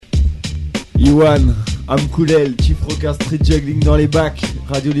Iwan, Amkoulel, Chief Rocker, Street Juggling dans les bacs,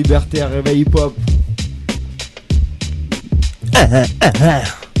 Radio Libertaire, Réveil Hip Hop.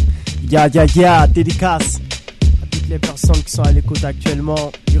 Dédicace à toutes les personnes qui sont à l'écoute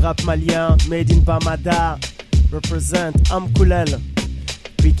actuellement du rap malien, Made in Bamada, represent Amkoulel,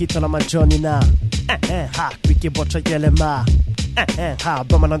 Kwiki Tolama Johnina, Kwiki Bocha Yelema.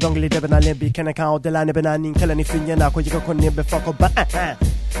 Bamana dongli debena lembi kene kan odela ne benani kala ni finyana ko yiko ko nembe fako ba ha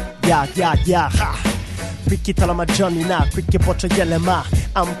Kwiki Tolama Johnina, Kwiki Bocha Yelema,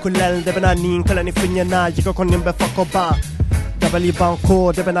 Amkoulel debena ni kala ni finyana yiko ko nembe fako ba Dabali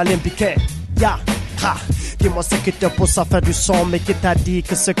banco debena lembi ke ha. Dis-moi ce qui te pousse à faire du son, mais qui t'a dit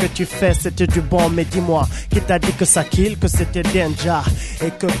que ce que tu fais c'était du bon, mais dis-moi, qui t'a dit que ça kill, que c'était danger,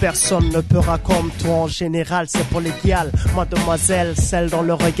 et que personne ne pera comme toi en général, c'est pour les guiales, mademoiselle, celle dans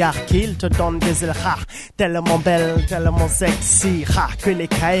le regard qu'il te donne des ailes, tellement belle, tellement sexy, que les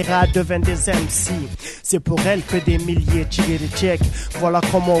Kaira deviennent des MC, c'est pour elle que des milliers de check, voilà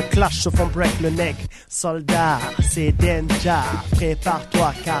comment au clash se font break le neck, soldat, c'est danger,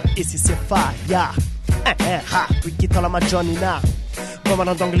 prépare-toi car ici c'est fire. Kwiki Tolama Johnina,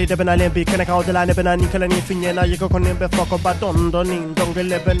 Bamana dongli debena lembi kene ka odela ne bena ni kala ni finyena yiko ko nembe foko ba dondoni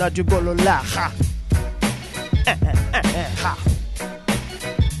dongele bena du golo la ha.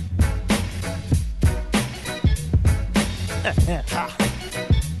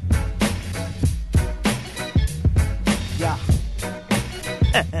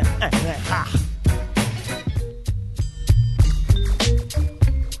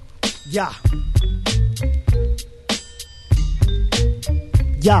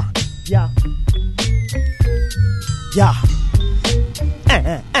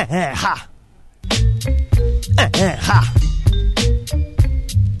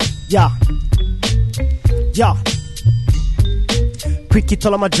 Kwiki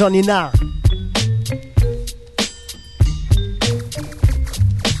Tolama Johnina.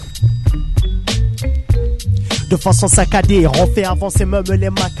 De façon saccadée, on fait avancer même les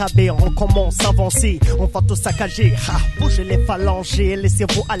macabées. On commence à avancer, on va tout saccager. Bougez les phalanges,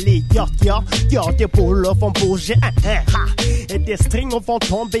 laissez-vous aller. Des boules vont bouger. Et des strings vont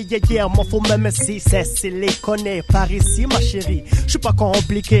tomber. M'en faut même si c'est les connaît. Par ici, ma chérie, je suis pas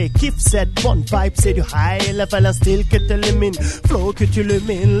compliqué. Kiffe cette bonne vibe, c'est du high level, un style que t'élimines. Flow que tu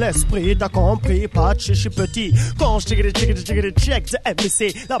illumines, l'esprit t'as compris. Pas de chichi petit. Quand je check the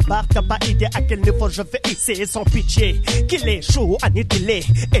MC, la barre t'as pas idée à quel niveau je vais ici. Sans pitié, qu'il échoue à niveler.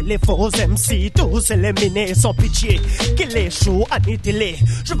 Et les faux MC, tous éliminés sans pitié. Qu'il échoue à niveler.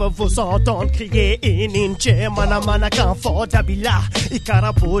 Je veux vous entendre crier Ininche, mana kan fo dabila.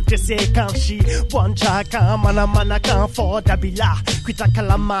 Ikarabote se kanshi. Wanja kan mana kan fo dabila. Kwita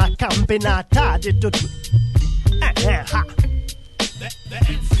kalama kan benata de tutu. The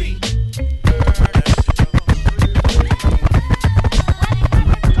MC.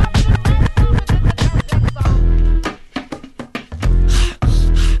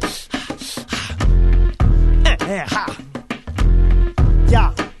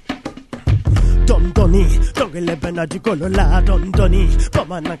 Dongele bena di golo la dondoni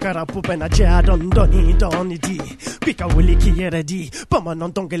Pamana karapu bena jea dondoni Doni di Pika wili kiere di Pamana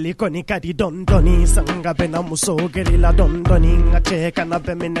dongele koni kadi dondoni Sanga bena muso geri la dondoni Ngache kana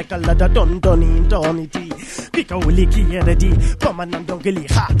bemene kala da dondoni Doni di Pika wili kiere di Pamana dongele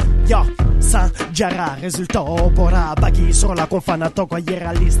ha Ya San Jara Résultat opora Bagi sur la confana Togo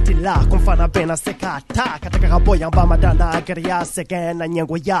yera listi la Confana bena sekata Katakara boya Bamadana Geria sekena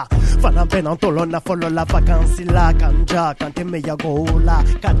nyengoya Fana bena tolona Follow la vacances la kanja kante me ya gola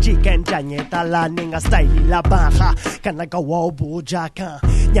kaji kenja nyeta la ninga style la baha kanaga wabu jaka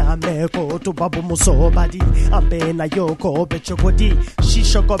nyame ko to babu musobadi ambe na yoko bechogodi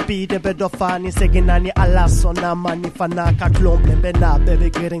shisho kopi de bedofani seginani alasona manifana katlombe bena bebe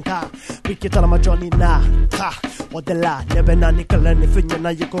girinka Kwiki Tolama Johnina ha odela nebena nikala ni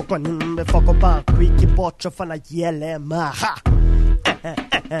finyana yiko konimbe fokoba Kwiki Bocha fana yelema ha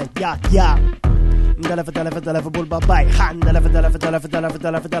ya Dalava bulba bai han dalava ha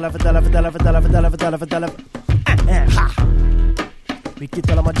Kwiki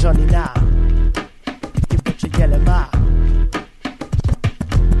Tolama Johnina Kwiki Bocha Yelema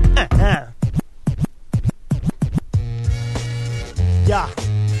ya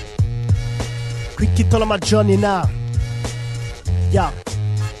Kwiki Tolama Johnina ya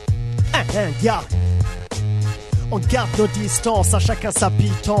On garde nos distances, à chacun sa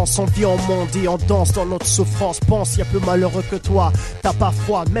pitance. On vit en monde et on danse dans notre souffrance. Pense, y'a plus malheureux que toi. T'as pas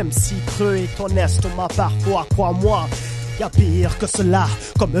froid, même si creux est ton estomac parfois. Crois-moi, Y'a pire que cela,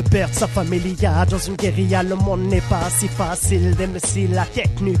 comme perdre sa familia. Dans une guérilla, le monde n'est pas si facile. Des missiles à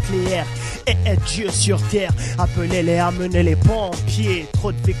tête nucléaire et être Dieu sur terre. Appelez-les, amenez les pompiers.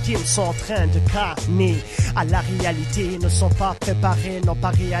 Trop de victimes sont en train de canner. À la réalité, ils ne sont pas préparés, n'ont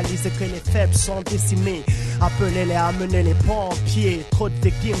pas réalisé que les faibles sont décimés. Appelez-les, amenez les pompiers. Trop de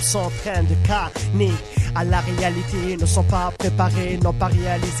victimes sont en train de canner. À la réalité, ils ne sont pas préparés, n'ont pas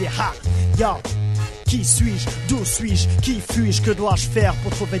réalisé. Ha, yo. Qui suis-je? D'où suis-je? Qui fuis-je? Que dois-je faire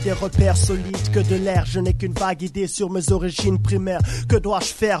pour trouver des repères solides? Que de l'air, je n'ai qu'une vague idée sur mes origines primaires. Que dois-je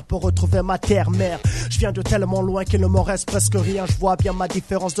faire pour retrouver ma terre-mère? Je viens de tellement loin qu'il ne me reste presque rien. Je vois bien ma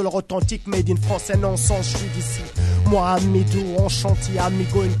différence de leur authentique made in France et non sens, je suis d'ici. Moi, Amidou, enchanté,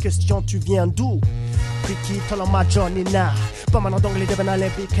 amigo, une question, tu viens d'où? Quickie, tolo ma Johnny na. Pamana dongle de banale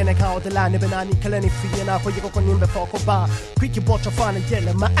bi kene ka odela ne banani kalani free na ko yiko konimbe foko ba. Quickie botcha fana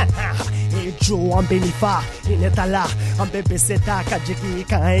yele ma e jo ambenifa inetala ambebe seta kajiki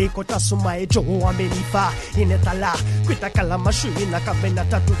kai kota suma e jo ambenifa inetala kwita kala mashina kamena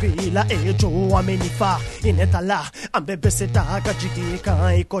tatuila e jo ambenifa inetala ambebe seta kajiki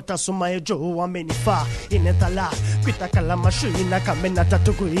kai kota suma e jo ambenifa inetala kwita kala mashina kamena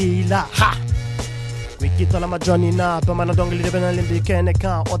tatuila ha. Wiki tola ma Johnny na pamana dongle de banale bi kene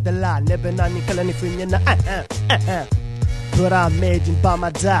ka odela ne banani kalani free na but I made in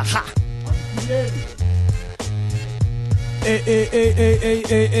Bamada ha. Hey, hey, hey, hey, hey,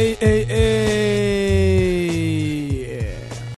 hey, hey, hey.